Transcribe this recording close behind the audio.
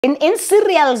In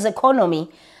cereals economy,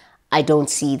 I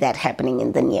don't see that happening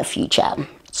in the near future.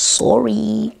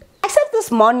 Sorry. Except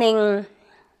this morning,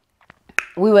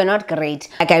 we were not great.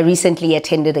 Like, I recently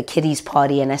attended a kiddies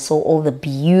party and I saw all the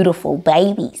beautiful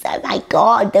babies. Oh my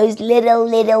God, those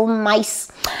little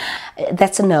mice.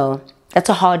 That's a no. That's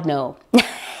a hard no.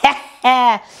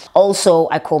 Also,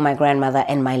 I call my grandmother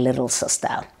and my little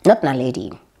sister. Not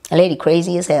Naledi. Naledi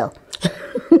crazy as hell.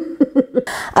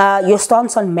 Your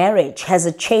stance on marriage, has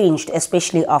it changed,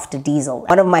 especially after Diesel?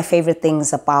 One of my favorite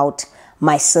things about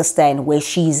my sister and where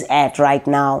she's at right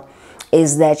now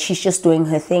is that she's just doing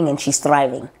her thing and she's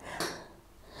thriving.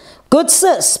 Good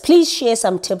sis, please share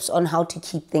some tips on how to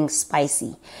keep things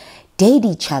spicy. Date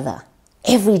each other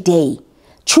every day.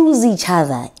 Choose each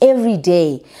other every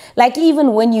day. Like,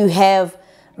 even when you have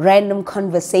random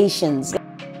conversations.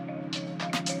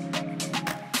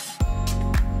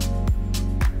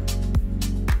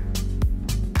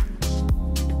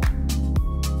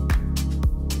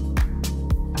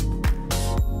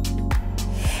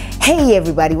 Hey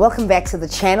everybody, welcome back to the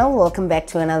channel. Welcome back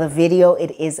to another video.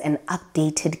 It is an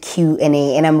updated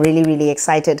Q&A and I'm really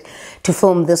excited to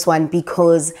film this one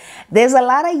because there's a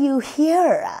lot of you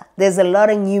here. There's a lot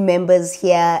of new members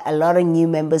here, a lot of new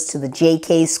members to the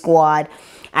JK squad.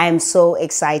 I am so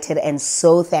excited and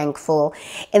so thankful.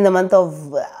 In the month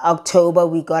of October,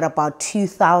 we got about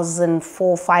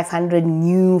 2,400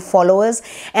 new followers.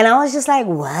 And I was just like,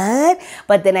 what?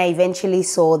 But then I eventually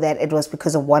saw that it was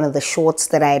because of one of the shorts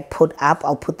that I put up.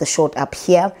 I'll put the short up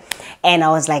here. And I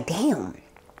was like, damn.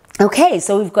 Okay,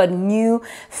 so we've got new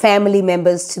family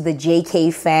members to the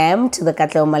JK fam, to the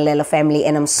Katleho Malelo family,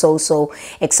 and I'm so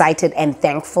excited and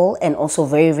thankful and also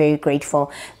very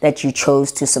grateful that you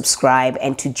chose to subscribe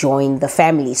and to join the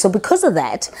family. So because of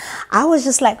that, I was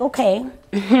just like, okay,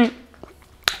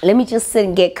 let me just sit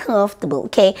and get comfortable,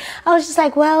 okay? I was just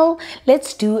like, well,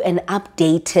 let's do an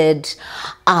updated,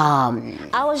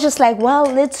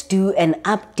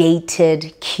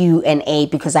 Q&A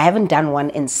because I haven't done one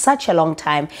in such a long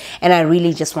time and I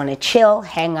really just want to chill,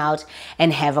 hang out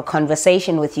and have a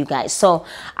conversation with you guys. So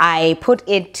I put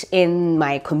it in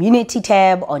my community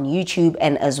tab on YouTube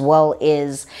and as well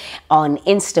as on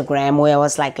Instagram where I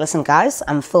was like, listen guys,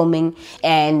 I'm filming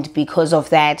and because of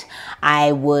that,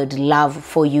 I would love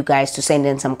for you guys to send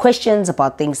in some questions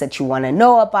about things that you want to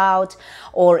know about,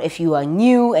 or if you are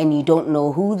new and you don't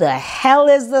know who the hell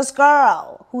is this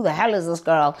girl,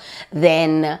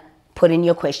 then put in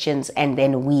your questions and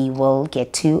then we will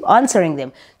get to answering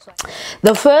them.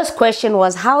 The first question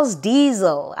was, how's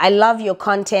Diesel? I love your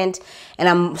content and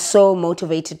I'm so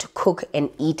motivated to cook and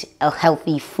eat a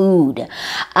healthy food.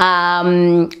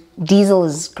 Diesel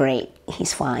is great.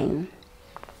 He's fine.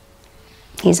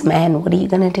 He's a man. What are you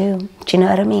gonna do? Do you know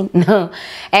what I mean? No,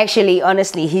 actually,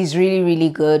 honestly, he's really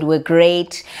good. We're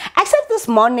great. Except this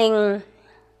morning,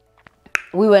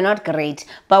 we were not great,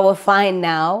 but we're fine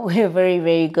now. We're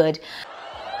very good.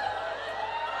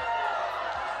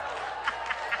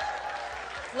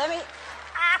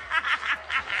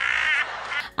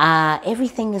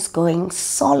 Everything is going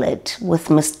solid with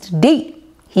Mr. D.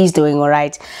 He's doing all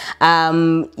right.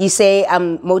 You say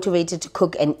I'm motivated to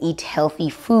cook and eat healthy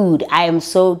food. I am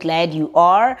so glad you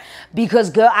are because,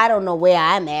 girl, I don't know where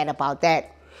I'm at about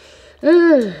that.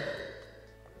 I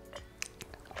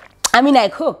mean, I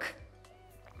cook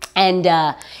and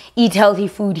eat healthy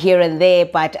food here and there,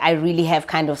 but I really have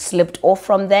kind of slipped off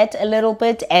from that a little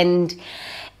bit. And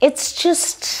it's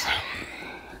just,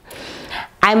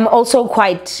 I'm also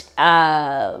quite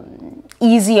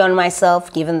easy on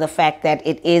myself given the fact that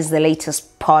it is the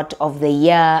latest part of the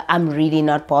year. I'm really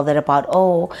not bothered about,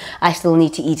 oh, I still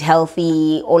need to eat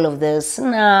healthy, all of this.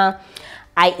 Nah,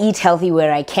 I eat healthy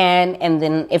where I can, and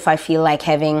then if I feel like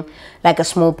having like a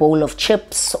small bowl of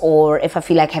chips, or if I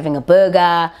feel like having a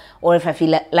burger, or if I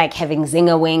feel like having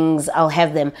zinger wings, I'll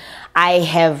have them. I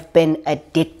have been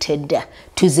addicted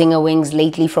to zinger wings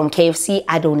lately from KFC.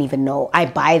 I don't even know. I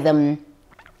buy them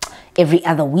every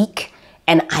other week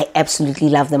and I absolutely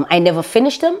love them. I never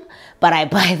finish them, but I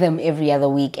buy them every other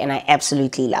week and I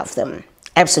absolutely love them.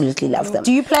 Absolutely love them.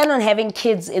 Do you plan on having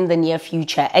kids in the near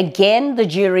future? Again, the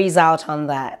jury's out on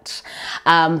that.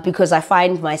 Because I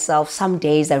find myself, some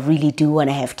days I really do want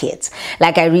to have kids.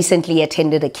 Like, I recently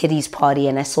attended a kiddies party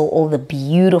and I saw all the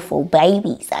beautiful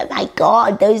babies. Oh my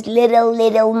God, those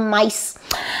little mice.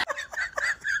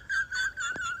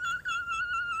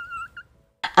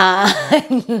 I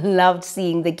loved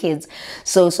seeing the kids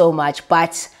so much,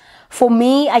 but for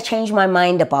me, I change my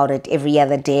mind about it every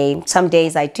other day. Some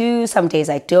days I do, some days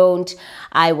I don't.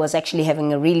 I was actually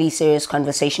having a really serious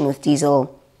conversation with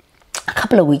Diesel a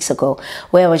couple of weeks ago,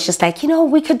 where I was just like, you know,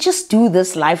 we could just do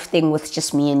this life thing with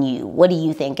just me and you. What do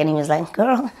you think? And he was like,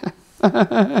 girl,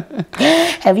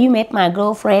 have you met my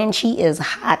girlfriend? She is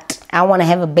hot. I want to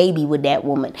have a baby with that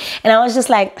woman. And I was just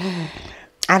like,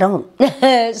 I don't.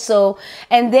 So,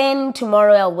 and then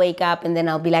tomorrow I'll wake up and then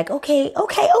I'll be like, okay,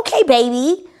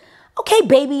 baby. Okay,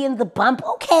 baby in the bump.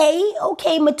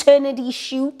 Okay, maternity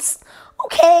shoots.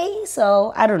 Okay,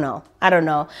 so I don't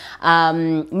know.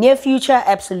 Near future,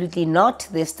 absolutely not.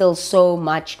 There's still so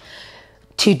much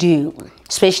to do,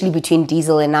 especially between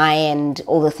Diesel and I, and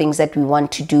all the things that we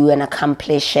want to do and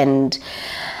accomplish, and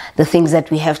the things that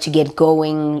we have to get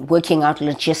going, working out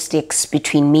logistics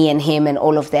between me and him and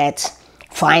all of that,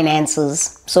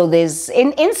 finances. So there's,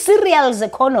 in Serial's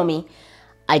economy,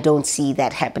 I don't see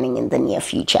that happening in the near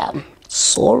future.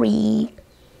 Sorry.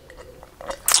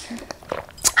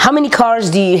 How many cars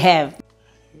do you have?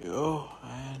 Yo,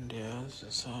 and there's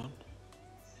the sun.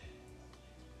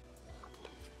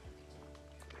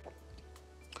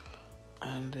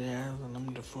 And there's the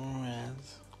number 4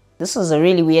 hands. This is a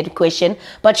really weird question,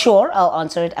 but sure, I'll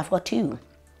answer it. I've got 2.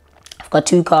 I've got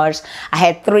 2 cars. I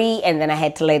had 3 and then I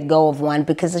had to let go of 1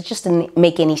 because it just didn't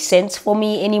make any sense for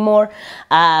me anymore.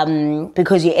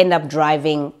 Because you end up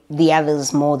driving the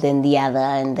others more than the other,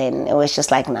 and then it was just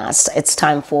like, nah, it's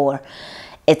time.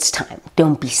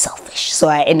 Don't be selfish. So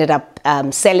I ended up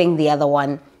selling the other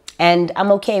one, and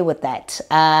I'm okay with that.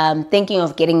 Thinking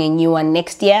of getting a new one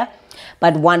next year,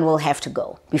 but one will have to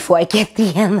go before I get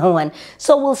the other one.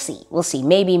 So we'll see.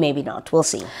 Maybe not. We'll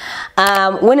see.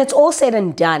 When it's all said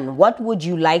and done, what would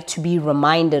you like to be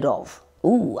reminded of?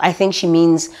 Ooh, I think she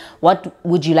means, what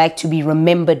would you like to be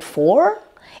remembered for?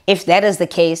 If that is the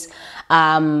case,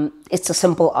 it's a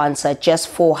simple answer, just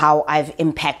for how I've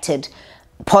impacted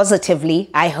positively,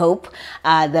 I hope,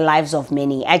 the lives of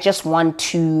many. I just want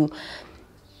to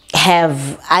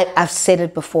have, I've said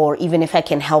it before, even if I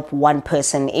can help one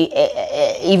person,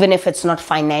 even if it's not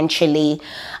financially,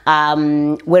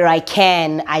 where I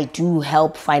can, I do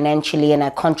help financially, and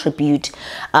I contribute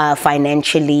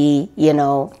financially, you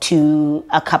know, to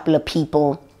a couple of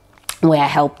people where I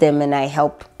help them and I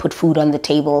help put food on the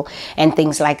table and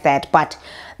things like that. But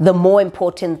the more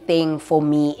important thing for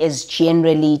me is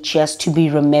generally just to be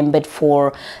remembered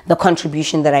for the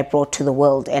contribution that I brought to the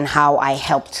world and how I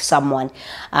helped someone,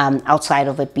 outside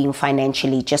of it being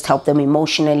financially. Just help them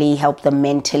emotionally, help them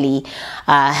mentally,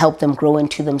 help them grow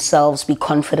into themselves, be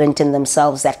confident in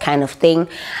themselves, that kind of thing,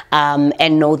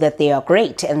 and know that they are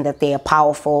great and that they are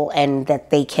powerful and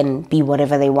that they can be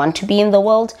whatever they want to be in the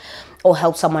world, or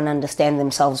help someone understand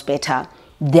themselves better.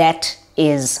 That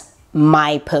is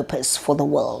my purpose for the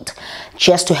world,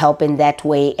 just to help in that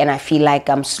way. And I feel like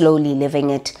I'm slowly living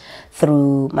it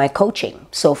through my coaching.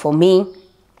 So for me,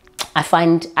 I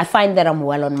find that I'm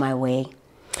well on my way.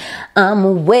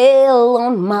 I'm well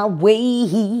on my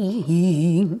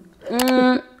way.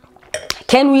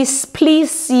 Can we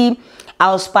please see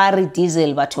our Spari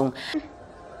Diesel Batung?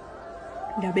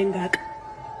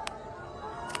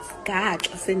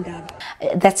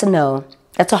 That's a no.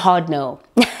 That's a hard no.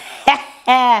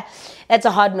 That's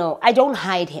a hard no. I don't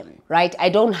hide him, right? I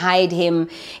don't hide him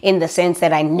in the sense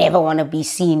that I never want to be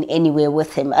seen anywhere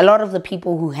with him. A lot of the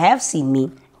people who have seen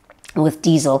me with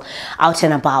Diesel out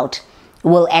and about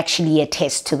will actually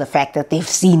attest to the fact that they've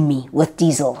seen me with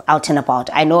Diesel out and about.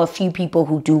 I know a few people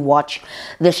who do watch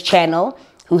this channel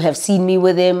who have seen me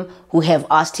with him, who have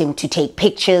asked him to take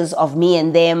pictures of me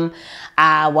and them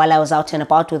while I was out and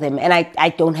about with him. And I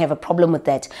don't have a problem with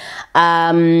that.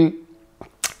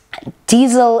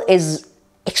 Diesel is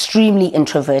extremely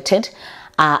introverted.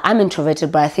 I'm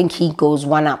introverted, but I think he goes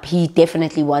one up. He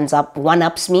definitely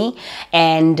one-ups me,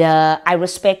 and I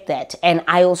respect that. And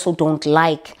I also don't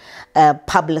like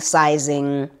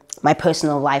publicizing my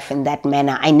personal life in that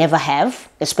manner. I never have,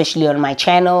 especially on my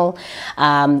channel.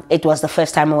 It was the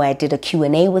first time where I did a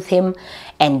Q&A with him,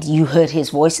 and you heard his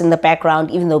voice in the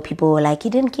background, even though people were like, you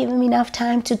didn't give him enough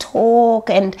time to talk.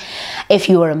 And if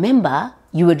you remember,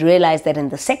 you would realize that in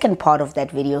the second part of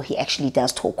that video, he actually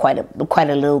does talk quite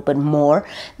a little bit more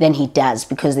than he does,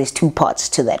 because there's 2 parts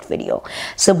to that video.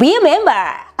 So be a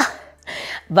member.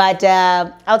 But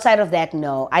outside of that,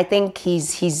 no. I think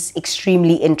he's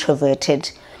extremely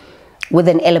introverted with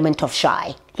an element of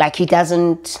shy. Like he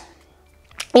don't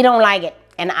like it,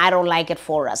 and I don't like it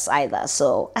for us either.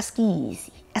 So ask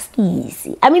easy.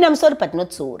 I mean, I'm sorry, but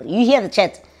not sorry. You hear the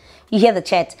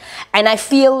chat. And I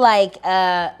feel like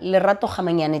Lerato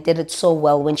Khamanyane did it so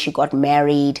well when she got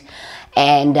married,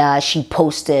 and she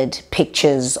posted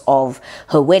pictures of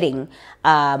her wedding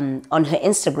on her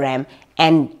Instagram,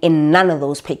 and in none of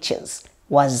those pictures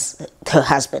was her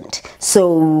husband.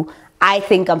 So I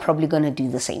think I'm probably going to do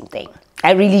the same thing.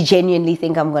 I really genuinely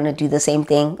think I'm going to do the same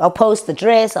thing. I'll post the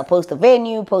dress, I'll post the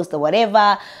venue, post the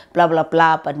whatever, blah, blah,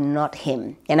 blah, but not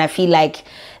him. And I feel like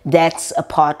that's a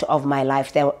part of my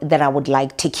life that I would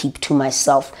like to keep to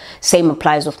myself. Same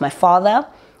applies with my father.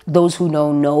 Those who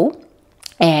know.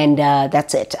 And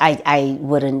that's it. I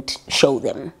wouldn't show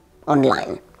them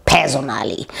online.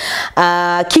 Personally.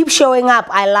 Keep showing up.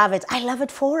 I love it. I love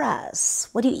it for us.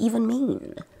 What do you even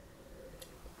mean?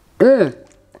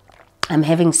 I'm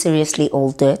having Seriously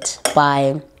All Dirt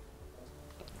by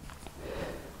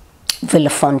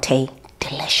Villafonte.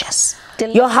 Delicious.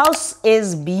 Your house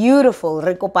is beautiful.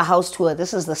 Rekopa house tour.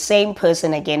 This is the same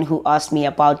person again who asked me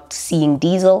about seeing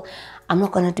Diesel. I'm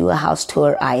not going to do a house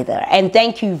tour either. And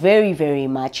thank you very, very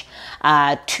much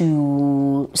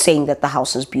to saying that the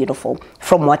house is beautiful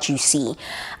from what you see.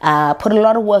 Put a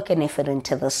lot of work and effort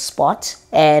into this spot.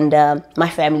 And my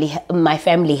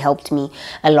family helped me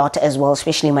a lot as well,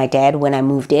 especially my dad when I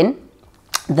moved in.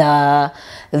 The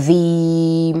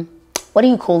what do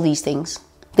you call these things?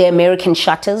 The American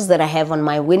shutters that I have on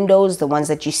my windows, the ones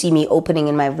that you see me opening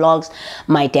in my vlogs,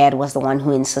 my dad was the one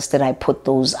who insisted I put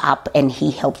those up, and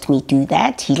he helped me do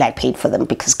that. He like paid for them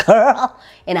because, girl,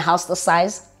 in a house this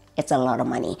size, it's a lot of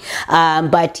money.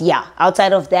 But yeah,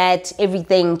 outside of that,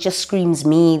 everything just screams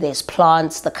me. There's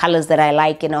plants, the colors that I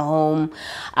like in a home,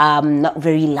 not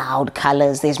very loud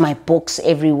colors. There's my books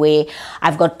everywhere.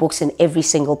 I've got books in every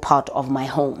single part of my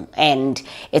home, and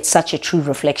it's such a true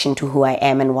reflection to who I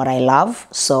am and what I love.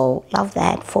 So love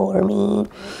that for me.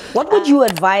 What would you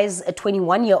advise a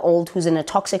 21-year-old who's in a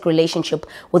toxic relationship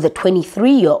with a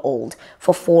 23-year-old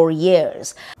for 4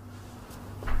 years?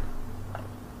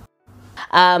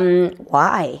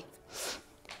 Why?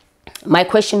 My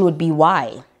question would be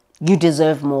why? You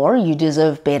deserve more, you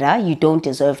deserve better. You don't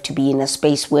deserve to be in a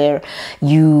space where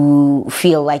you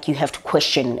feel like you have to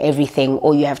question everything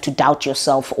or you have to doubt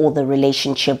yourself or the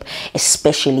relationship,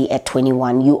 especially at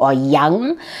 21. You are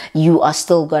young. You are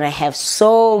still going to have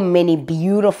so many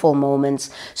beautiful moments,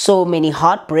 so many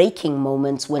heartbreaking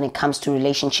moments when it comes to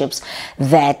relationships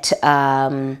that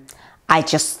I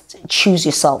just choose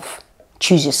yourself.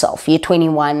 Choose yourself. You're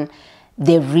 21.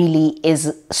 There really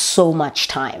is so much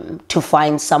time to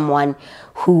find someone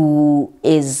who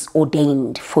is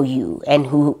ordained for you and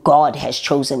who God has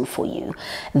chosen for you,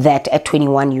 that at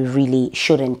 21 you really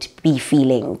shouldn't be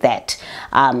feeling that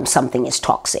something is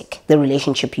toxic. The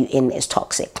relationship you're in is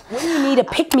toxic. When you need a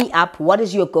pick-me-up, what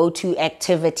is your go-to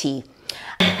activity?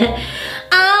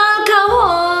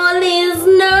 Alcohol is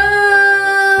nice.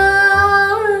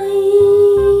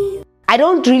 I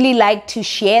don't really like to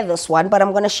share this one, but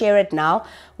I'm going to share it now.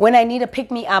 When I need a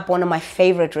pick-me-up, one of my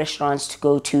favorite restaurants to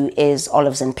go to is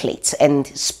Olives and Plates, and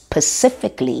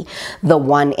specifically the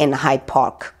one in Hyde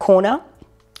Park Corner.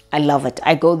 I love it.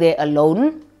 I go there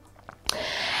alone.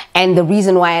 And the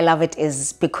reason why I love it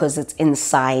is because it's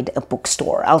inside a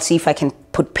bookstore. I'll see if I can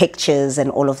put pictures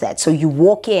and all of that. So you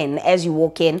walk in, as you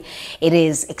walk in, it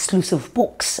is exclusive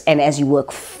books. And as you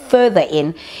walk further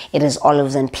in, it is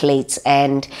Olives and Plates.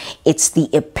 And it's the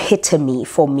epitome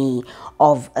for me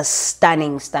of a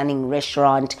stunning, stunning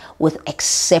restaurant with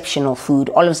exceptional food.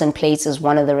 Olives and Plates is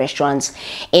one of the restaurants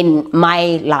in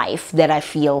my life that I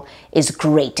feel is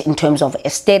great in terms of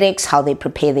aesthetics, how they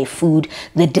prepare their food,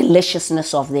 the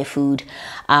deliciousness of their food.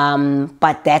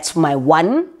 But that's my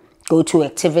one go-to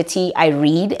activity. I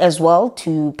read as well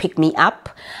to pick me up.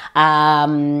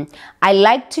 I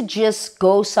like to just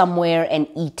go somewhere and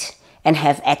eat and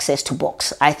have access to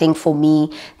books. I think for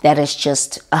me, that is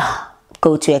just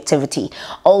go-to activity.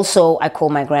 Also, I call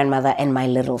my grandmother and my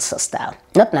little sister.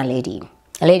 Not Naledi.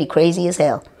 Naledi crazy as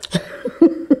hell.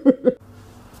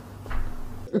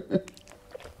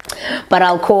 But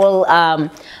I'll call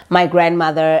my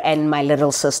grandmother and my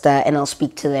little sister and I'll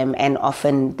speak to them, and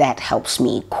often that helps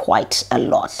me quite a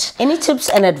lot. Any tips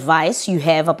and advice you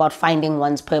have about finding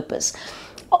one's purpose?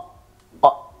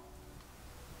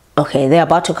 Okay, they're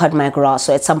about to cut my grass,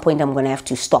 so at some point I'm going to have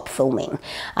to stop filming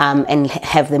and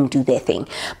have them do their thing.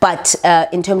 But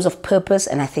in terms of purpose,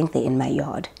 and I think they're in my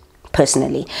yard,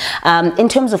 personally. In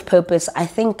terms of purpose, I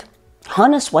think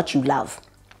harness what you love.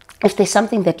 If there's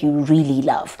something that you really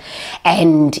love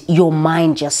and your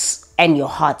mind just and your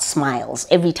heart smiles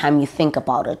every time you think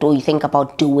about it or you think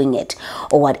about doing it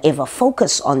or whatever,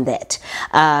 focus on that.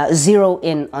 Zero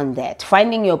in on that.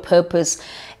 Finding your purpose,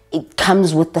 it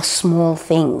comes with the small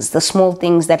things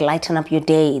that lighten up your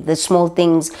day, the small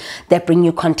things that bring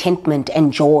you contentment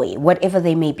and joy, whatever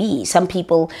they may be. Some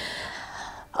people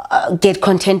get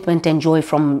contentment and joy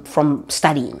from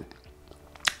studying.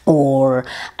 or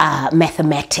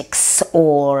mathematics,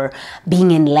 or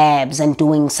being in labs and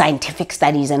doing scientific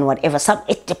studies and whatever.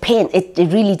 It depends. It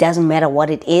really doesn't matter what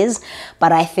it is,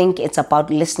 but I think it's about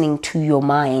listening to your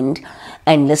mind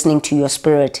and listening to your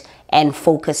spirit and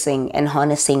focusing and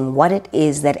harnessing what it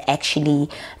is that actually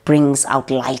brings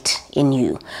out light in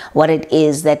you, what it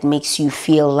is that makes you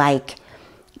feel like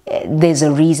there's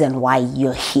a reason why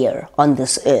you're here on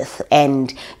this earth,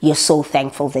 and you're so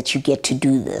thankful that you get to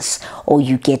do this, or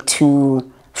you get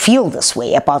to feel this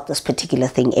way about this particular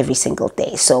thing every single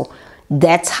day. So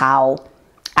that's how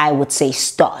I would say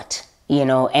start, you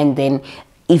know, and then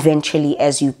eventually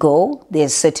as you go,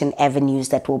 there's certain avenues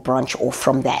that will branch off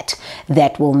from that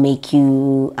will make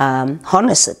you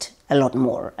harness it a lot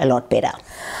more, a lot better.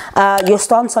 Your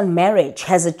stance on marriage,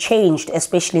 has it changed,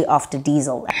 especially after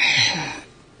Diesel?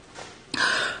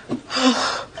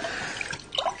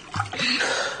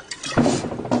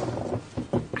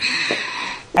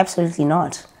 Absolutely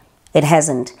not. It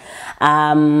hasn't.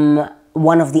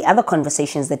 One of the other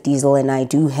conversations that Diesel and I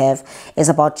do have is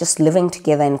about just living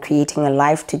together and creating a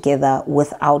life together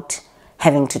without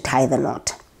having to tie the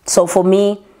knot. So for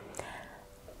me,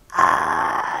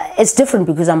 it's different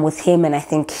because I'm with him and I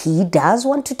think he does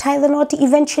want to tie the knot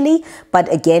eventually.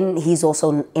 But again, he's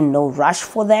also in no rush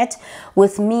for that.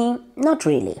 With me, not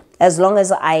really. As long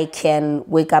as I can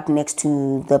wake up next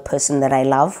to the person that I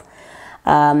love,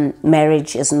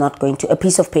 marriage is not going to, a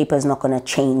piece of paper is not going to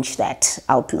change that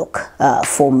outlook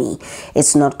for me.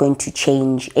 It's not going to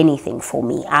change anything for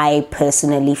me. I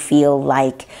personally feel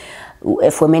like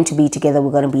if we're meant to be together,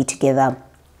 we're going to be together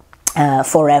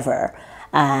forever.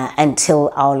 Until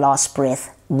our last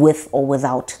breath, with or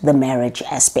without the marriage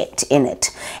aspect in it.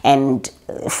 And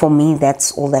for me,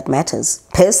 that's all that matters.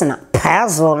 Personally,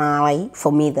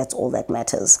 for me, that's all that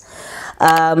matters.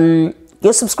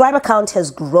 Your subscriber count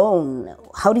has grown.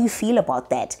 How do you feel about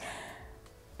that?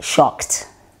 Shocked.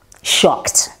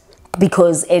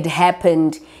 Because it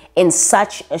happened in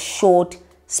such a short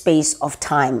space of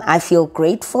time. I feel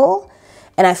grateful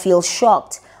and I feel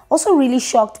shocked. Also really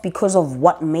shocked because of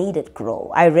what made it grow.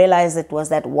 I realized it was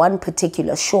that one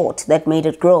particular short that made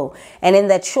it grow. And in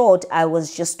that short, I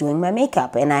was just doing my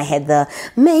makeup and I had the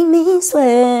 "Make Me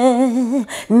Sweat,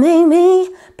 Make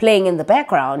Me" playing in the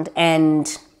background,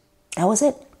 and that was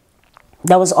it.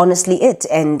 That was honestly it.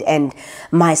 And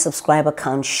my subscriber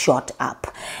count shot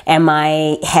up. Am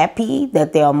I happy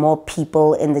that there are more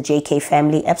people in the JK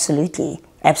family? Absolutely.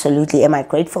 Absolutely. Am I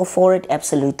grateful for it?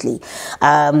 Absolutely.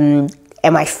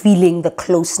 Am I feeling the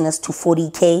closeness to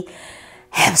 40K?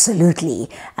 Absolutely.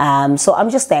 So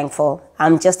I'm just thankful.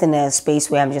 I'm just in a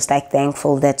space where I'm just like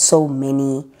thankful that so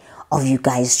many of you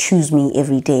guys choose me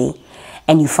every day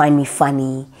and you find me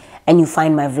funny and you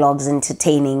find my vlogs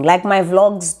entertaining. Like, my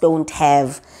vlogs don't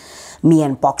have me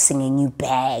unboxing a new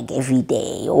bag every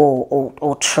day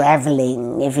or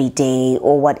traveling every day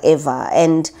or whatever.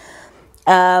 And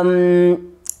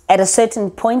at a certain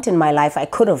point in my life, I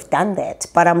could have done that,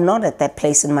 but I'm not at that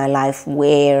place in my life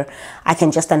where I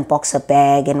can just unbox a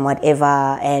bag and whatever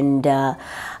and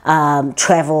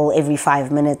travel every 5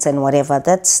 minutes and whatever.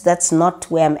 That's not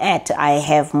where I'm at. I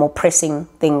have more pressing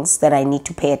things that I need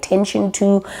to pay attention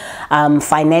to.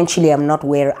 Financially, I'm not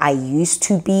where I used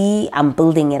to be. I'm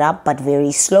building it up, but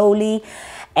very slowly.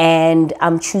 And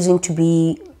I'm choosing to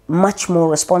be much more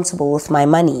responsible with my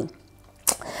money.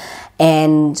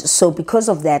 And so because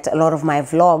of that, a lot of my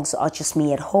vlogs are just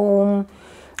me at home,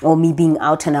 or me being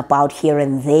out and about here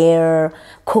and there,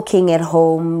 cooking at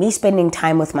home, me spending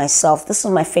time with myself. This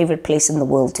is my favorite place in the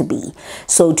world to be.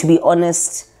 So to be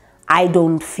honest, I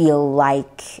don't feel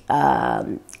like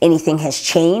anything has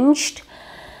changed.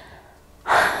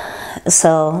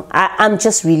 So I'm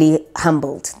just really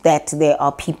humbled that there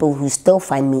are people who still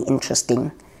find me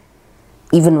interesting,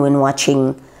 even when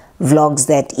watching vlogs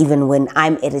that even when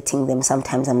I'm editing them,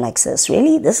 sometimes I'm like, sis,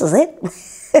 really? This is it?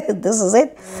 This is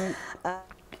it?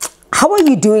 How are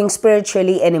you doing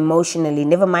spiritually and emotionally?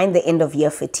 Never mind the end of year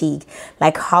fatigue.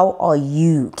 Like, how are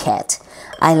you, Kat?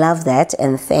 I love that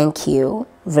and thank you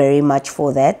very much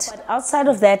for that. But outside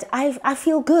of that, I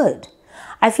feel good.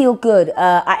 I feel good.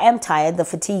 I am tired. The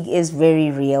fatigue is very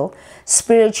real.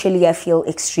 Spiritually, I feel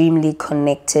extremely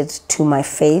connected to my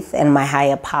faith and my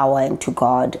higher power and to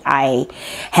God. I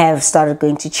have started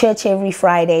going to church every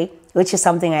Friday, which is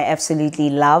something I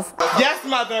absolutely love. Yes,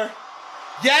 mother.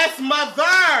 Yes, mother.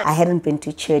 I hadn't been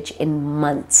to church in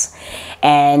months.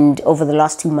 And over the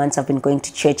last 2 months, I've been going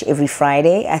to church every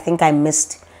Friday. I think I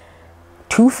missed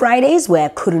 2 Fridays where I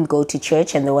couldn't go to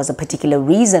church, and there was a particular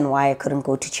reason why I couldn't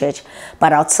go to church.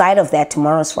 But outside of that,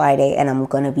 tomorrow's Friday, and I'm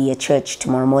going to be at church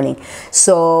tomorrow morning.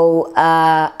 So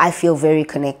I feel very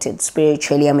connected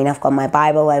spiritually. I mean, I've got my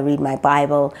Bible. I read my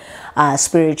Bible.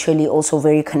 Spiritually, also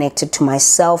very connected to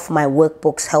myself. My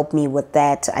workbooks help me with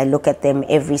that. I look at them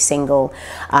every single,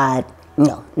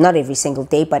 no, not every single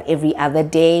day, but every other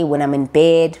day when I'm in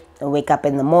bed. I wake up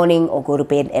in the morning or go to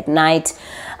bed at night.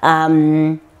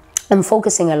 I'm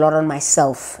focusing a lot on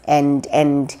myself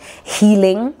and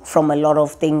healing from a lot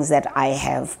of things that I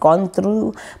have gone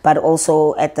through, but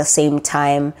also at the same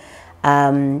time,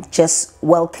 just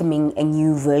welcoming a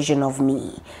new version of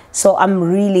me. So I'm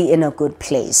really in a good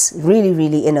place,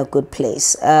 really in a good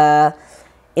place.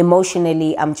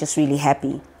 Emotionally, I'm just really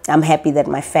happy. I'm happy that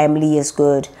my family is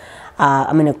good.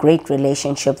 I'm in a great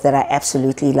relationship that I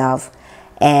absolutely love.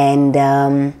 And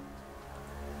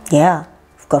yeah,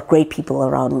 I've got great people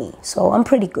around me. So I'm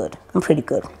pretty good.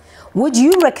 Would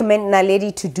you recommend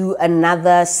Naledi to do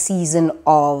another season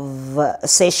of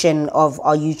session of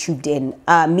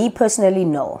AreYoutubedIn? Me personally,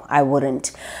 no, I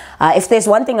wouldn't. If there's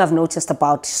one thing I've noticed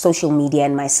about social media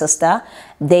and my sister,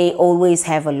 they always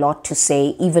have a lot to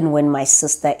say, even when my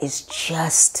sister is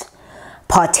just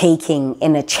partaking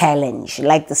in a challenge,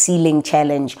 like the ceiling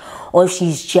challenge, or if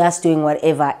she's just doing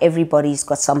whatever, everybody's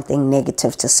got something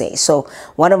negative to say. So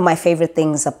one of my favorite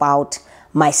things about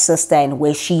my sister and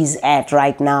where she's at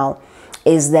right now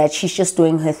is that she's just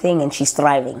doing her thing, and she's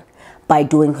thriving by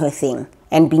doing her thing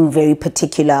and being very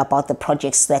particular about the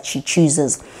projects that she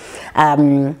chooses,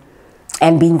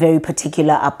 and being very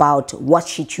particular about what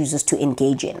she chooses to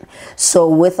engage in. So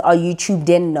with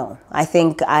AreYoutubedIn, no.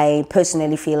 I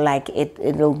personally feel like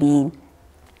it'll be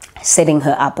setting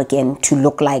her up again to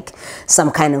look like some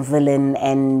kind of villain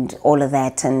and all of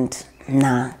that, and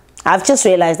nah. I've just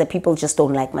realized that people just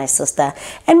don't like my sister,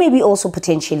 and maybe also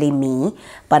potentially me,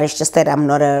 but it's just that I'm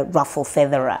not a ruffle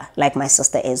featherer like my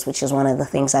sister is, which is one of the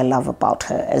things I love about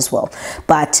her as well.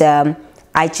 But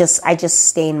I just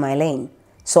stay in my lane.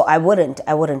 So I wouldn't,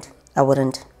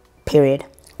 period.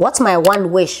 What's my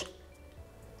one wish?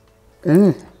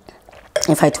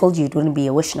 If I told you it wouldn't be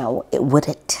a wish now, it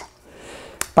wouldn't.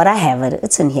 But I have it.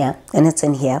 It's in here, and it's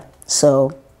in here.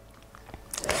 So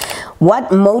what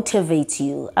motivates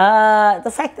you?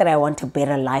 The fact that I want a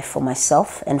better life for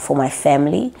myself and for my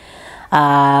family.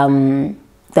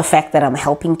 The fact that I'm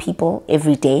helping people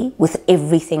every day with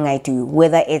everything I do.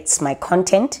 Whether it's my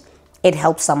content, it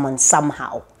helps someone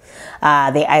somehow.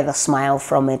 They either smile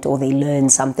from it, or they learn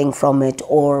something from it,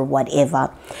 or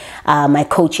whatever. My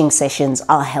coaching sessions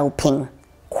are helping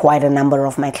quite a number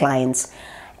of my clients.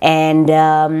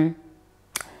 And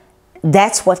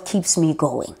that's what keeps me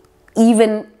going.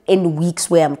 Even in weeks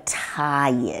where I'm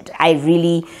tired, I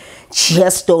really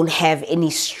just don't have any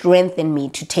strength in me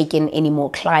to take in any more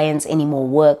clients, any more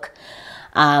work.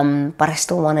 But I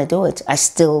still want to do it. I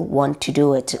still want to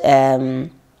do it.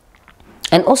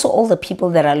 And also all the people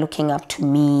that are looking up to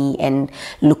me and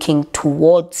looking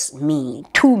towards me,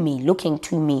 looking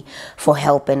to me for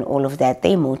help and all of that,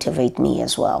 they motivate me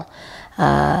as well.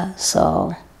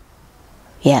 So,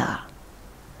 yeah.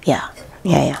 Do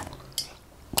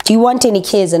you want any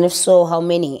kids? And if so, how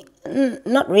many?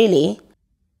 Not really.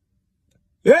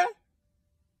 Yeah?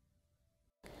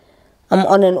 I'm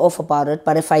on and off about it,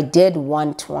 but if I did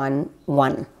want one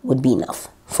would be enough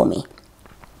for me.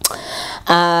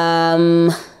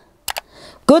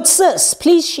 Good sis,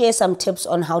 please share some tips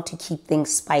on how to keep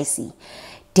things spicy.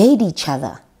 Date each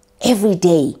other every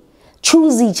day.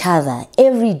 Choose each other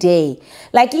every day.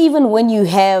 Like even when you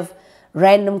have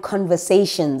random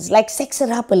conversations, like sex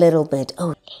it up a little bit.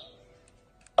 Oh.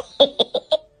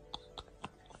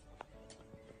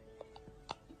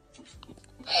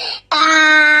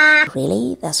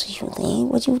 Really? That's what you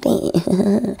think? What you think?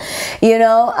 You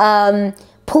know,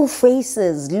 pull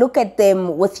faces, look at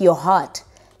them with your heart.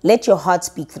 Let your heart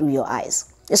speak through your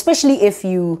eyes, especially if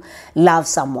you love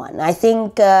someone. I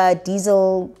think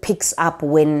Diesel picks up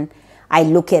when I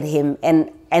look at him, and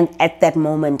at that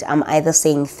moment, I'm either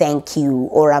saying thank you,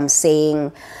 or I'm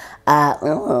saying,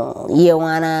 you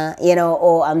wanna, you know,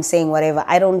 or I'm saying whatever.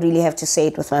 I don't really have to say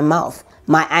it with my mouth.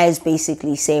 My eyes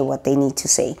basically say what they need to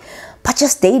say. But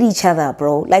just date each other,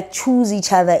 bro. Like choose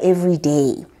each other every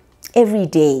day. Every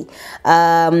day.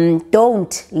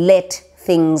 Don't let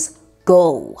things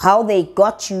go. How they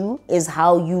got you is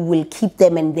how you will keep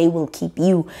them, and they will keep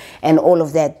you, and all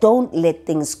of that. Don't let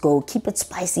things go. Keep it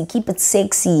spicy. Keep it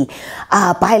sexy.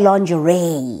 Buy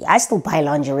lingerie. I still buy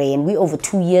lingerie, and we're over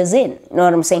 2 years in. You know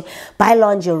what I'm saying? Buy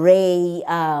lingerie.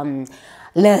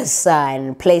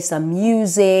 Listen, play some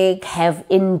music. Have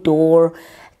indoor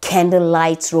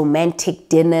candlelights, romantic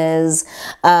dinners,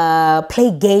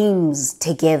 play games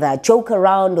together, joke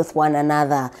around with one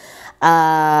another.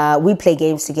 We play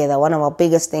games together. One of our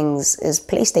biggest things is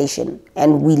PlayStation,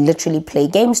 and we literally play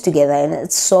games together, and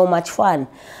it's so much fun.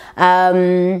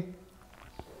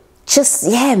 Just,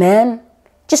 yeah, man,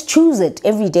 just choose it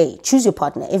every day. Choose your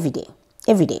partner every day,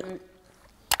 every day.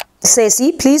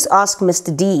 Ceci, please ask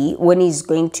Mr. D when he's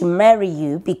going to marry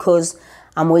you, because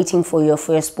I'm waiting for your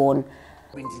firstborn.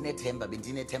 Because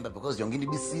yonke into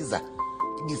ibisiza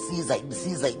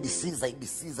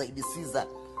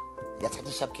yathatha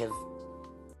i-sharp curve.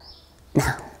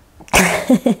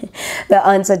 The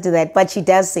answer to that, but she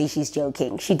does say she's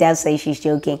joking. She does say she's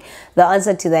joking. The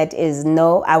answer to that is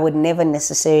no. I would never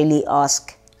necessarily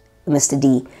ask Mr.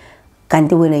 D,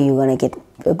 Kandid, when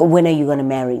are you gonna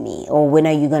marry me, or when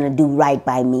are you gonna do right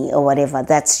by me, or whatever.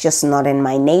 That's just not in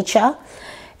my nature.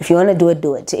 If you wanna do it,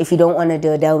 do it. If you don't wanna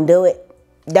do it, don't do it.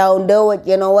 Don't do it.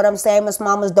 You know what I'm saying, Miss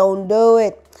Mamas? Don't do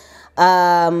it.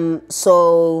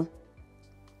 So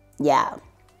yeah.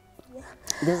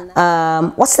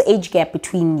 What's the age gap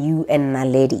between you and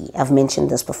Naledi? I've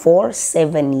mentioned this before.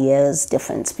 7 years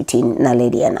difference between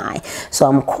Naledi and I. So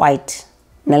I'm quite,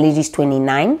 Naledi's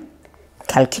 29.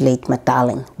 Calculate, my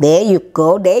darling. There you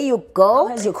go. There you go.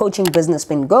 How has your coaching business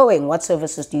been going? What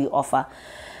services do you offer?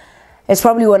 It's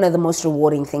probably one of the most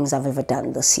rewarding things I've ever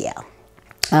done this year.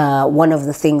 One of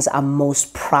the things I'm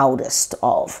most proudest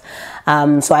of.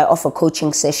 So I offer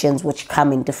coaching sessions which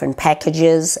come in different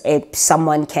packages. If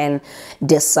someone can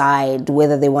decide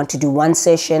whether they want to do one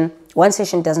session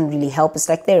doesn't really help. It's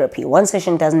like therapy. One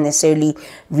session doesn't necessarily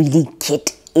really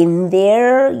get in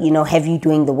there, you know, have you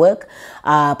doing the work.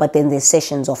 But then there's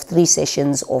sessions of 3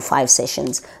 sessions or 5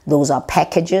 sessions. Those are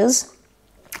packages.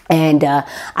 And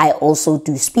I also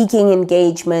do speaking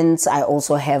engagements. I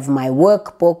also have my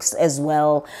workbooks as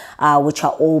well, which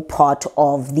are all part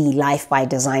of the Life by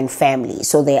Design family.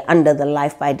 So they're under the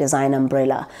Life by Design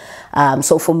umbrella.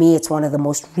 So for me, it's one of the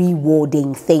most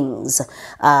rewarding things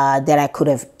that I could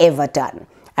have ever done.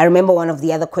 I remember one of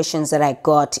the other questions that I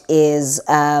got is,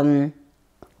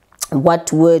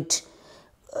 what would...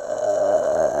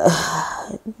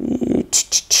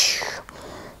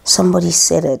 somebody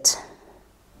said it.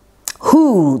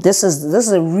 Who? This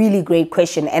is a really great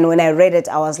question, and when I read it,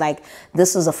 I was like,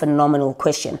 this is a phenomenal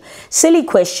question. Silly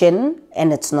question,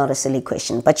 and it's not a silly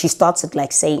question, but she starts it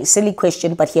like saying, silly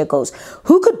question, but here goes.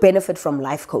 Who could benefit from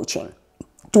life coaching?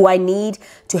 Do I need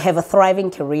to have a thriving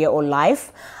career or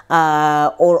life,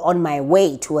 or on my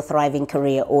way to a thriving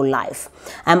career or life?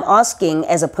 I'm asking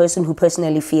as a person who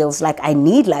personally feels like I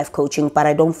need life coaching, but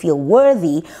I don't feel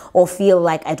worthy or feel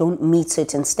like I don't meet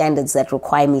certain standards that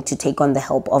require me to take on the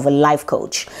help of a life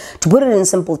coach. To put it in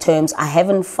simple terms, I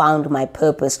haven't found my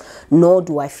purpose, nor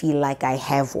do I feel like I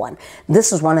have one.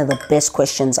 This is one of the best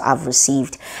questions I've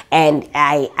received, and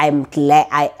I'm glad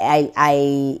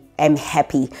I'm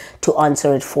happy to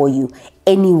answer it for you.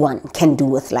 Anyone can do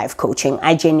with life coaching.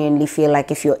 I genuinely feel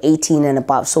like if you're 18 and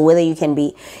above, so whether you can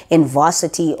be in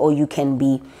varsity or you can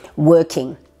be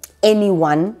working,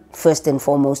 anyone, first and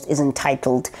foremost, is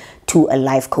entitled to a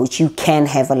life coach. You can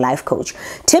have a life coach.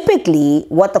 Typically,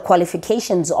 what the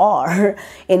qualifications are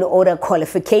in order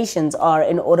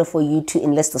for you to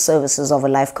enlist the services of a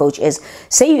life coach is,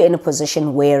 say you're in a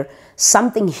position where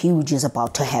something huge is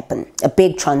about to happen, a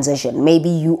big transition. Maybe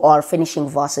you are finishing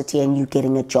varsity and you're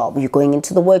getting a job, you're going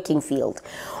into the working field,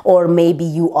 or maybe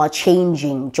you are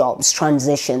changing jobs,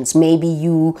 transitions. Maybe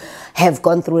you have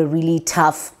gone through a really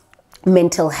tough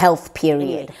mental health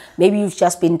period. Maybe you've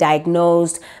just been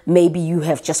diagnosed. Maybe you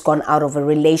have just gone out of a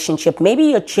relationship. Maybe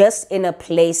you're just in a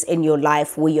place in your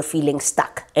life where you're feeling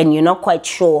stuck and you're not quite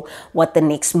sure what the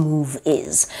next move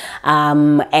is.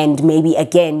 And maybe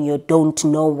again, you don't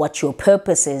know what your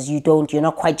purpose is. You're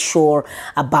not quite sure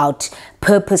about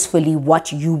purposefully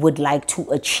what you would like to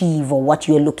achieve or what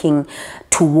you're looking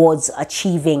towards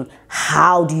achieving.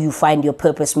 How do you find your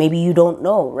purpose? Maybe you don't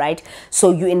know, right?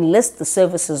 So you enlist the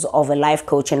services of a life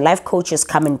coach, and life coaches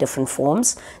come in different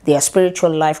forms. There are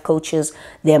spiritual life coaches,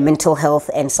 there are mental health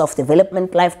and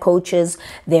self-development life coaches,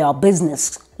 there are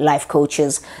business life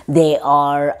coaches, there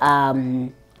are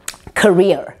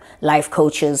career life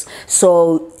coaches.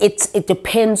 So it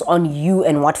depends on you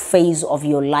and what phase of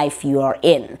your life you are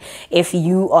in. If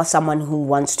you are someone who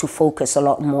wants to focus a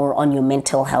lot more on your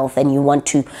mental health and you want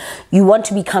to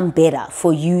become better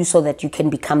for you so that you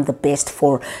can become the best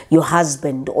for your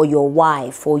husband or your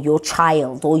wife or your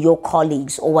child or your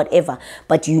colleagues or whatever,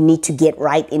 but you need to get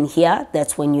right in here,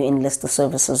 that's when you enlist the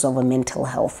services of a mental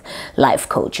health life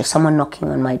coach. Is someone knocking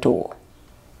on my door?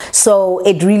 So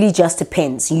it really just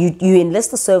depends. You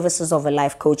enlist the services of a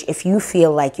life coach if you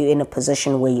feel like you're in a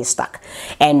position where you're stuck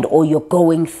or you're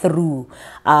going through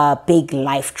big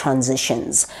life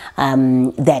transitions.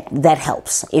 That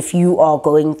helps. If you are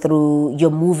going through,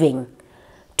 you're moving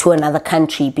to another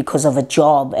country because of a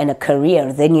job and a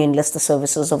career, then you enlist the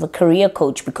services of a career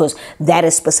coach, because that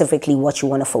is specifically what you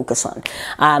want to focus on.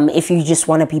 If you just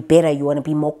want to be better, you want to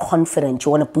be more confident,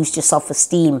 you want to boost your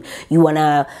self-esteem, you want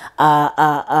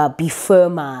to be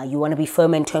firmer, you want to be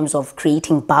firmer in terms of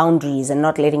creating boundaries and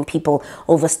not letting people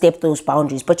overstep those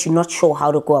boundaries, but you're not sure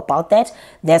how to go about that,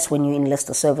 that's when you enlist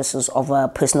the services of a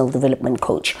personal development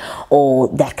coach or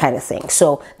that kind of thing.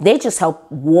 So they just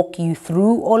help walk you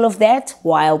through all of that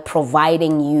while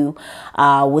providing you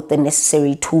with the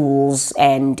necessary tools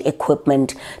and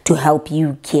equipment to help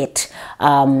you get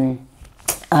to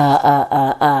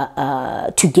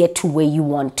where you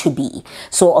want to be.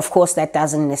 So of course that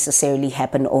doesn't necessarily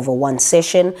happen over one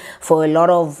session. For a lot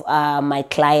of my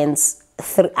clients,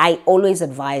 I always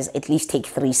advise at least take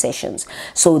 3 sessions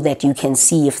so that you can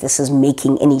see if this is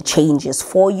making any changes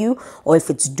for you or if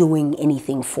it's doing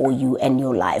anything for you and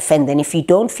your life. And then if you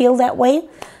don't feel that way,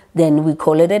 then we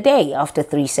call it a day after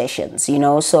 3 sessions, you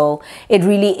know. So it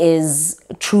really is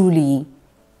truly,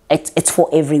 it's for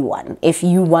everyone. If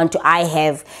you want to, I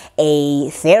have a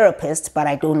therapist, but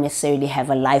I don't necessarily have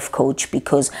a life coach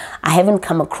because I haven't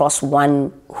come across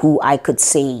one who I could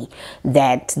say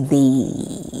that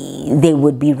they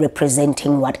would be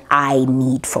representing what I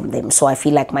need from them. So I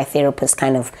feel like my therapist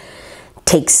kind of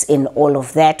takes in all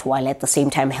of that while at the same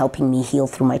time helping me heal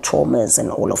through my traumas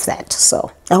and all of that.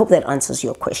 So I hope that answers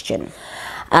your question.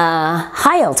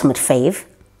 Hi, Ultimate Fave.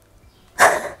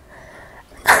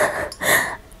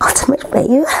 Ultimate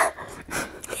Fave.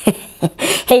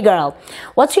 Hey girl,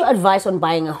 what's your advice on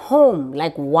buying a home?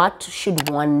 Like, what should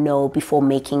one know before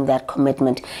making that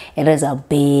commitment? It is a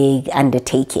big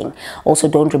undertaking. Also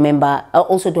don't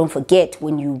forget,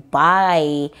 when you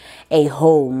buy a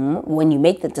home, when you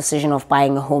make the decision of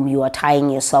buying a home, you are tying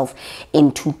yourself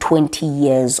into 20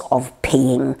 years of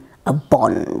paying a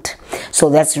bond. So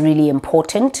that's really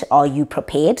important. Are you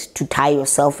prepared to tie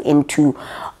yourself into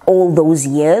all those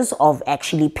years of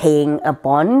actually paying a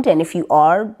bond? And if you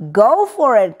are, go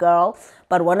for it, girl.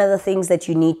 But one of the things that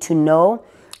you need to know,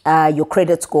 your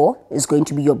credit score is going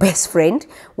to be your best friend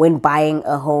when buying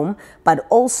a home, but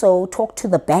also talk to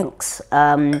the banks.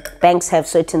 Banks have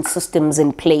certain systems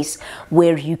in place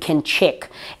where you can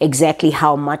check exactly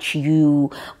how much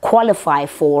you qualify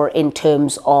for in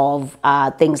terms of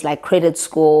things like credit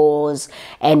scores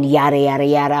and yada, yada,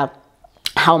 yada.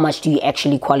 How much do you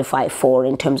actually qualify for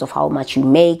in terms of how much you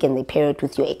make, and they pair it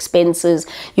with your expenses.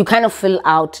 You kind of fill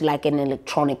out like an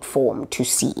electronic form to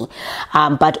see.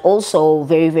 But also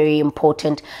very, very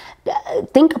important,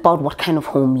 think about what kind of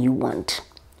home you want.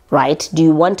 Right? Do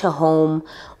you want a home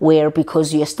where,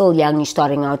 because you're still young, you're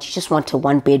starting out, you just want a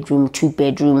 1-bedroom,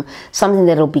 2-bedroom, something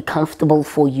that'll be comfortable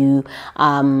for you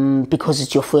because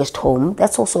it's your first home?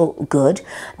 That's also good.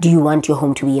 Do you want your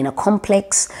home to be in a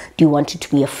complex? Do you want it to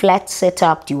be a flat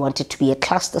setup? Do you want it to be a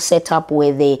cluster setup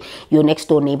where your next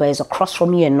door neighbor is across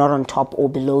from you and not on top or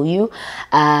below you?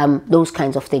 Those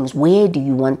kinds of things. Where do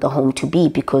you want the home to be?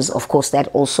 Because of course that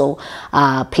also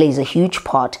plays a huge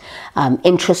part.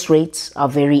 Interest rates are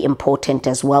very important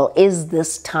as well. Is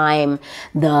this time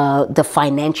the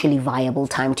financially viable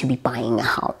time to be buying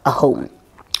a home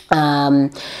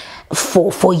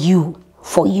for you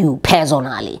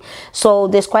personally? So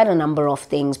there's quite a number of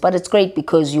things, but it's great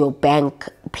because your bank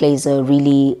plays a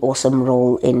really awesome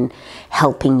role in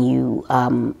helping you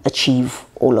achieve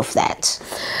all of that.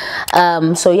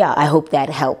 So yeah, I hope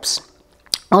that helps.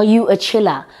 Are you a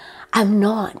chiller? I'm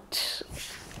not.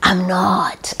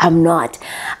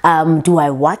 Do I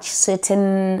watch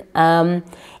certain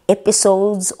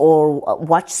episodes or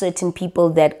watch certain people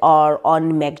that are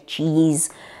on MacG's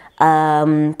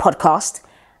podcast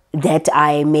that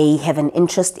I may have an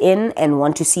interest in and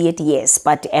want to see it? Yes.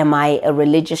 But am I a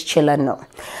religious chiller? No.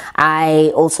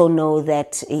 I also know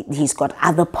that he's got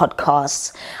other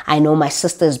podcasts. I know my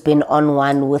sister's been on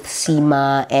one with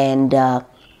Seema and the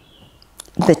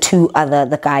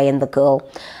guy and the girl.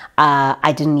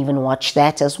 I didn't even watch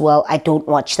that as well. I don't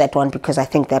watch that one because I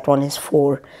think that one is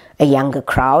for a younger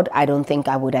crowd. I don't think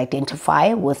I would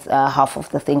identify with half of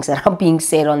the things that are being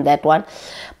said on that one.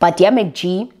 But yeah,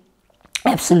 MacG,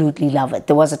 absolutely love it.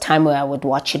 There was a time where I would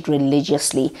watch it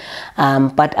religiously,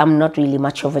 but I'm not really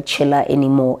much of a chiller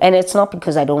anymore. And it's not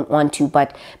because I don't want to,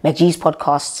 but MacG's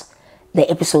podcasts, the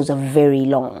episodes are very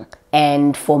long.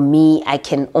 And for me, I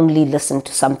can only listen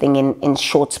to something in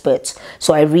short spurts.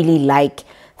 So I really like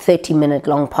 30-minute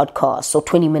long podcasts or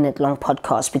 20-minute long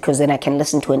podcasts, because then I can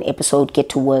listen to an episode, get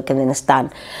to work, and then it's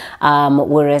done.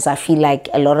 Whereas I feel like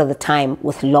a lot of the time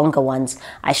with longer ones,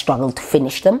 I struggle to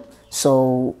finish them.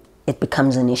 So it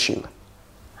becomes an issue.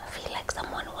 I feel like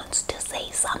someone wants to say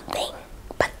something,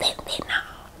 but then they're not.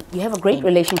 You have a great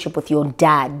relationship with your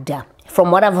dad.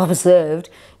 From what I've observed,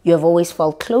 you have always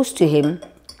felt close to him,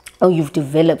 or you've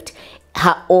developed,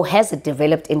 or has it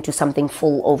developed into something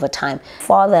full over time?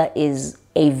 Father is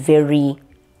a very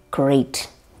great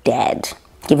dad.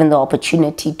 Given the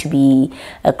opportunity to be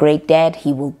a great dad,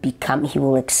 he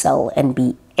will excel and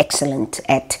be excellent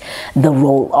at the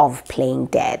role of playing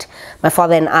dad. My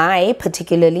father and I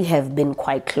particularly have been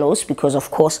quite close because,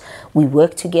 of course, we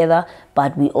work together,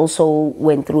 but we also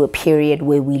went through a period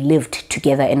where we lived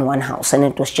together in one house, and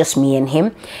it was just me and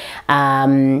him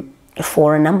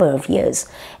for a number of years.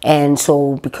 And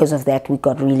so because of that, we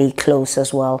got really close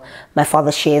as well. My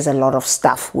father shares a lot of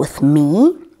stuff with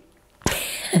me,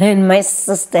 and my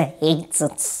sister hates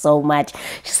it so much.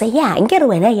 She say, yeah, and get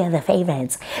away, now you're the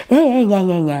favorites.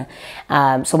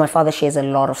 So my father shares a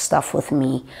lot of stuff with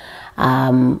me.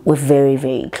 We're very,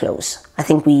 very close. I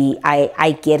think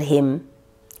I get him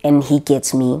and he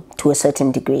gets me to a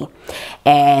certain degree.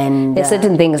 And there's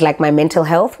certain things like my mental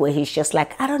health where he's just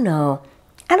like, I don't know,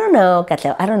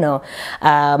 Katleho, I don't know.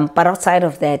 But outside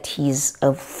of that, he's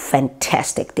a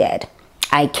fantastic dad.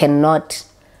 I cannot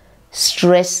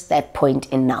stress that point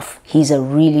enough. He's a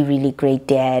really, really great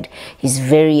dad. He's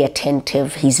very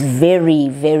attentive. He's very,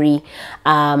 very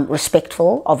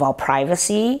respectful of our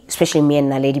privacy, especially me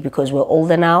and Naledi, because we're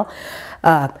older now.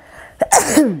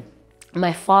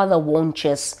 My father won't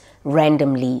just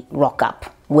randomly rock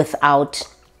up without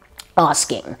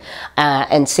asking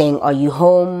and saying, are you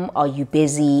home? Are you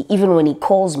busy? Even when he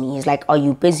calls me, he's like, are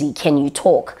you busy? Can you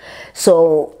talk?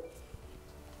 So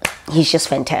he's just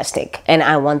fantastic, and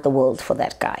I want the world for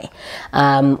that guy.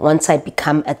 Once I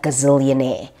become a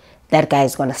gazillionaire, that guy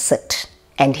is going to sit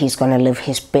and he's going to live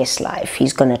his best life.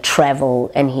 He's going to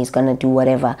travel and he's going to do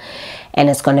whatever, and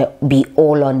it's going to be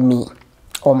all on me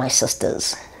or my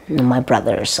sisters, my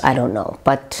brothers, I don't know,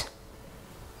 but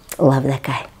love that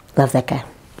guy. Love that guy.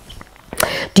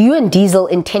 Do you and Diesel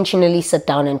intentionally sit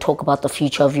down and talk about the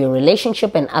future of your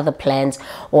relationship and other plans,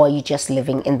 or are you just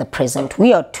living in the present?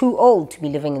 We are too old to be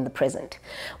living in the present.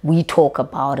 We talk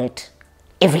about it,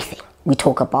 everything. We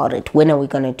talk about it. When are we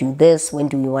going to do this? When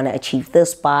do we want to achieve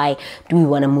this by? Do we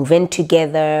want to move in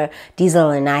together?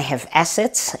 Diesel and I have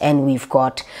assets, and we've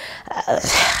got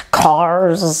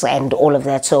cars and all of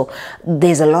that. So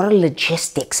there's a lot of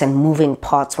logistics and moving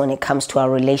parts when it comes to our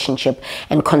relationship,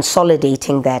 and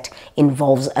consolidating that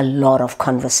involves a lot of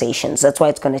conversations. That's why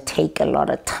it's going to take a lot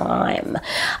of time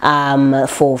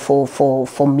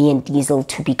for me and Diesel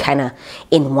to be kind of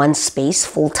in one space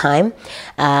full time.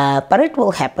 But it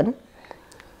will happen.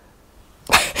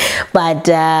 But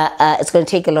it's going to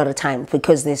take a lot of time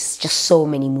because there's just so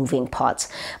many moving parts.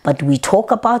 But do we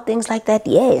talk about things like that?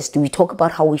 Yes. Do we talk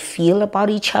about how we feel about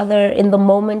each other in the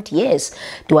moment? Yes.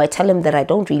 Do I tell him that I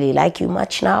don't really like you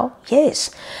much now?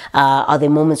 Yes. Are there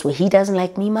moments where he doesn't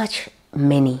like me much?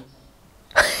 Many.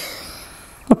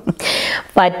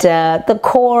 But the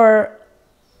core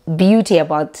beauty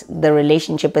about the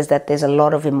relationship is that there's a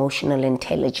lot of emotional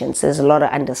intelligence, there's a lot of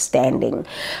understanding,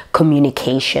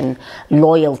 communication,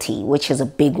 loyalty, which is a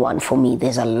big one for me.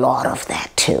 There's a lot of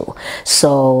that too.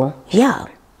 So yeah,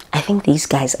 I think these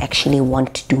guys actually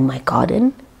want to do my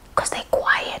garden because they're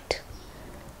quiet,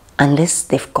 unless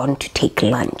they've gone to take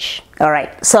lunch. All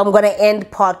right, so I'm going to end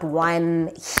part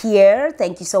 1 here.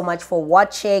 Thank you so much for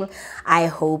watching. I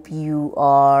hope you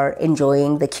are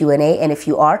enjoying the Q&A, and if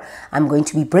you are, I'm going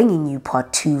to be bringing you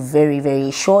part 2 very, very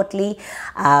shortly.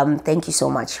 Thank you so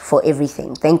much for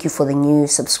everything. Thank you for the new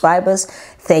subscribers.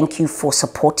 Thank you for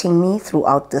supporting me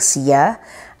throughout this year.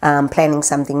 Planning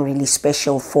something really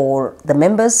special for the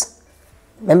members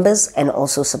and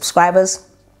also subscribers.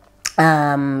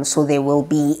 So there will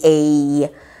be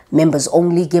a members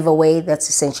only giveaway. That's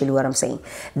essentially what I'm saying.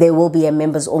 There will be a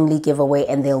members only giveaway,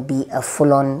 and there'll be a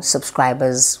full-on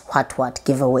subscribers what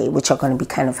giveaway, which are going to be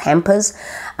kind of hampers,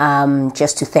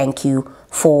 just to thank you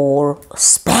for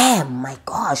spam. My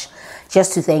gosh,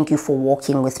 just to thank you for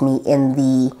walking with me in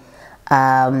the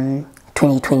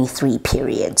 2023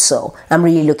 period. So I'm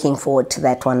really looking forward to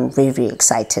that one. Very, very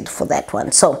excited for that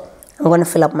one. So I'm going to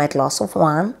fill up my glass of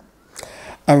wine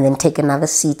and then take another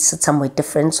seat, sit somewhere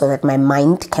different so that my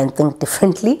mind can think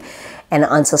differently and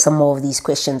answer some more of these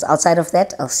questions. Outside of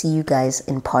that, I'll see you guys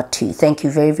in part 2. Thank you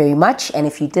very, very much. And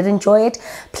if you did enjoy it,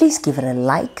 please give it a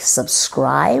like,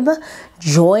 subscribe,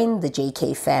 join the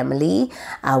JK family.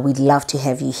 We'd love to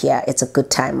have you here. It's a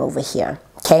good time over here.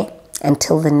 Okay. Okay,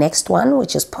 until the next one,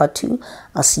 which is part 2,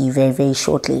 I'll see you very, very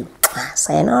shortly.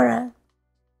 Sayonara.